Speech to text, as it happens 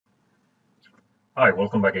Hi,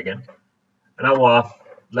 welcome back again. Now,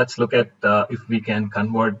 let's look at if we can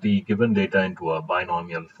convert the given data into a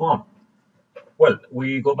binomial form. Well,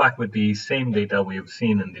 we go back with the same data we've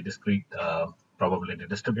seen in the discrete probability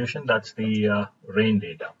distribution. That's the rain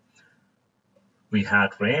data. We had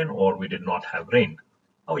rain or we did not have rain.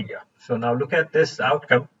 Oh, yeah. So now look at this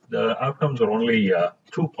outcome. The outcomes are only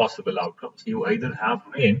two possible outcomes. You either have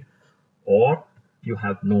rain or you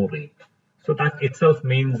have no rain. So that itself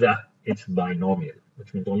means it's binomial,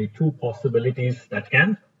 which means only two possibilities that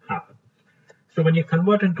can happen. So when you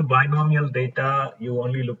convert into binomial data, you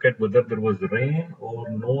only look at whether there was rain or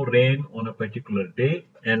no rain on a particular day,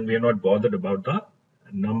 and we are not bothered about the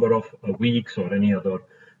number of weeks or any other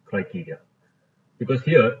criteria. Because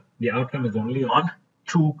here, the outcome is only on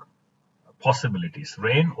two possibilities,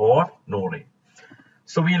 rain or no rain.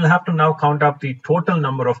 So we'll have to now count up the total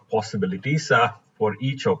number of possibilities for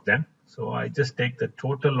each of them. So I just take the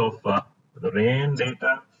total of the rain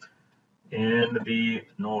data and the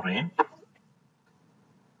no rain.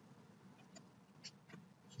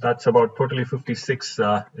 That's about totally 56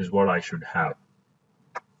 is what I should have.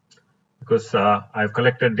 Because I've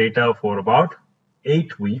collected data for about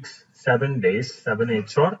 8 weeks, 7 days, 7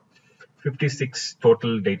 8 or 56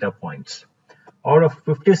 total data points. Out of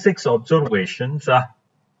 56 observations,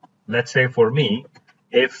 let's say for me,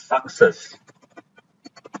 if success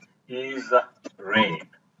is rain.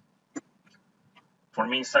 For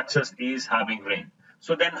me, success is having rain.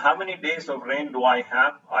 So then how many days of rain do I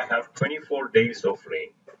have? I have 24 days of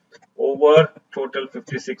rain over total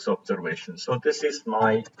 56 observations. So this is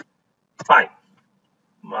my phi.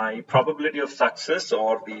 My probability of success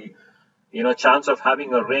or the chance of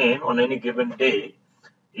having a rain on any given day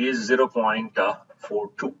is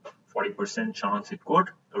 0.42. 40% chance it could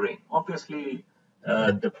rain. Obviously,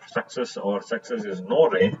 the success is no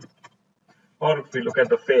rain. Or if we look at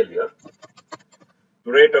the failure,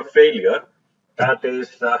 rate of failure, that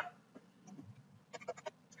is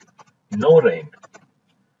no rain,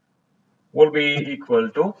 will be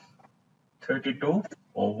equal to 32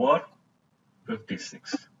 over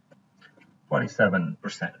 56, 47%,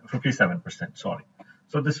 57%, sorry.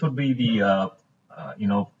 So this would be the,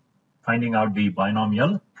 finding out the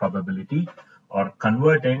binomial probability or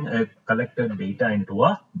converting a collected data into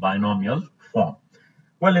a binomial form.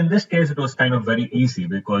 Well, in this case, it was kind of very easy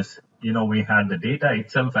because, we had the data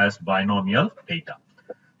itself as binomial data.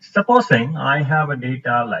 Supposing I have a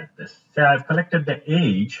data like this. Say I've collected the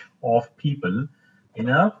age of people in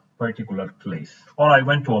a particular place. Or I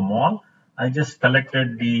went to a mall. I just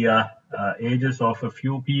collected the ages of a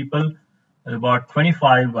few people. About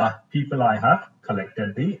 25 people I have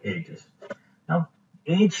collected the ages. Now,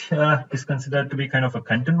 age is considered to be kind of a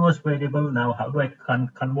continuous variable. Now, how do I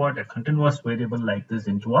convert a continuous variable like this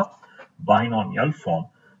into a binomial form?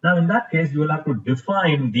 Now, in that case, you will have to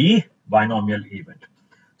define the binomial event.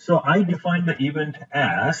 So I define the event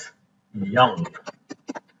as young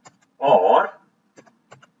or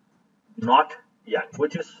not young,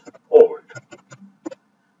 which is old.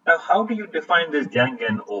 Now, how do you define this young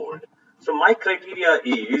and old? So my criteria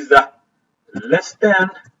is less than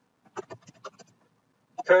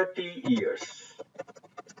 30 years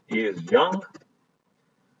is young,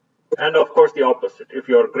 and of course the opposite. If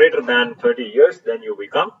you're greater than 30 years, then you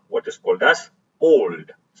become what is called as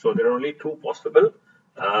old. So there are only two possible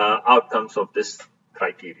outcomes of this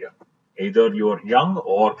criteria. Either you're young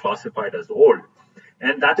or classified as old.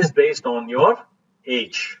 And that is based on your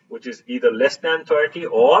age, which is either less than 30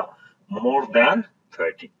 or more than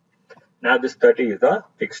 30. Now this 30 is the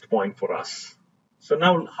fixed point for us. So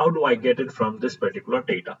now how do I get it from this particular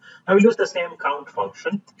data? I will use the same count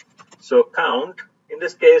function. So count, in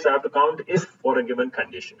this case, I have to count if for a given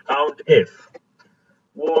condition. Count if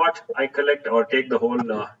what I collect or take the whole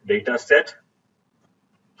data set.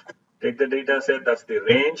 Take the data set, that's the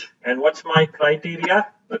range. And what's my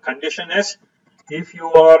criteria? The condition is if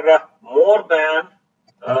you are more than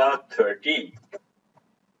 30.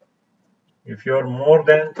 If you're more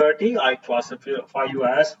than 30, I classify you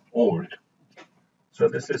as old. So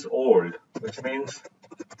this is old, which means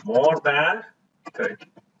more than 30.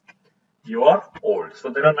 You are old. So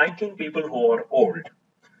there are 19 people who are old.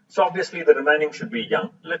 So obviously the remaining should be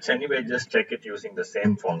young. Let's anyway just check it using the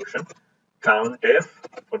same function. Count if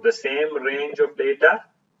for the same range of data,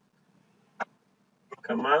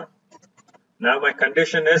 comma. Now my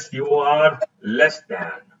condition is you are less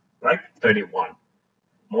than, right? 31.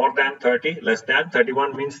 More than 30, less than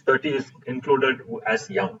 31 means 30 is included as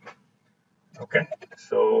young. Okay,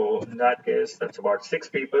 so in that case, that's about 6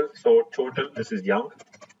 people. So total, this is young.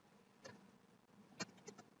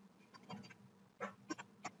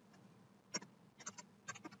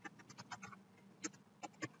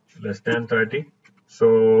 less than 30.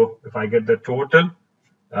 So if I get the total,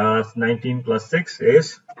 19 plus 6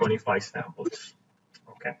 is 25 samples.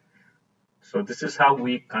 Okay. So this is how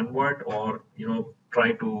we convert or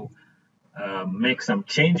try to make some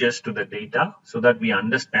changes to the data so that we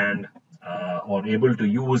understand or able to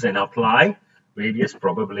use and apply various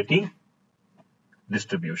probability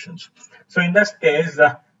distributions. So in this case,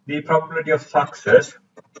 the probability of success,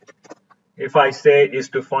 if I say, is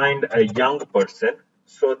to find a young person,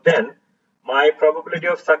 so then my probability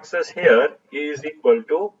of success here is equal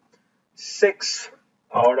to 6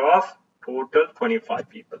 out of total 25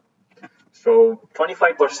 people. So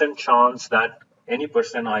 25% chance that any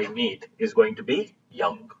person I meet is going to be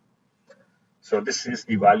young. So this is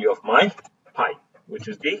the value of my pi, which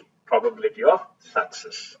is the probability of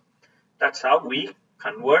success. That's how we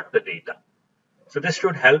convert the data. So this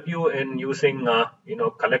should help you in using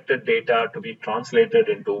collected data to be translated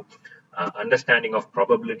into understanding of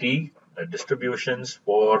probability distributions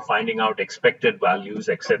for finding out expected values,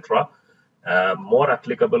 etc. More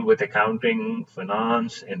applicable with accounting,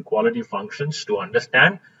 finance, and quality functions to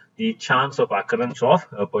understand the chance of occurrence of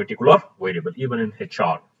a particular variable, even in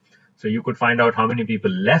HR. So you could find out how many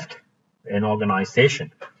people left an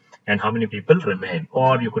organization and how many people remain,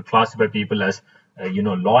 or you could classify people as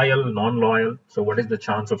loyal, non-loyal. So what is the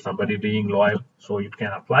chance of somebody being loyal? So you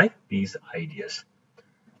can apply these ideas.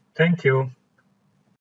 Thank you.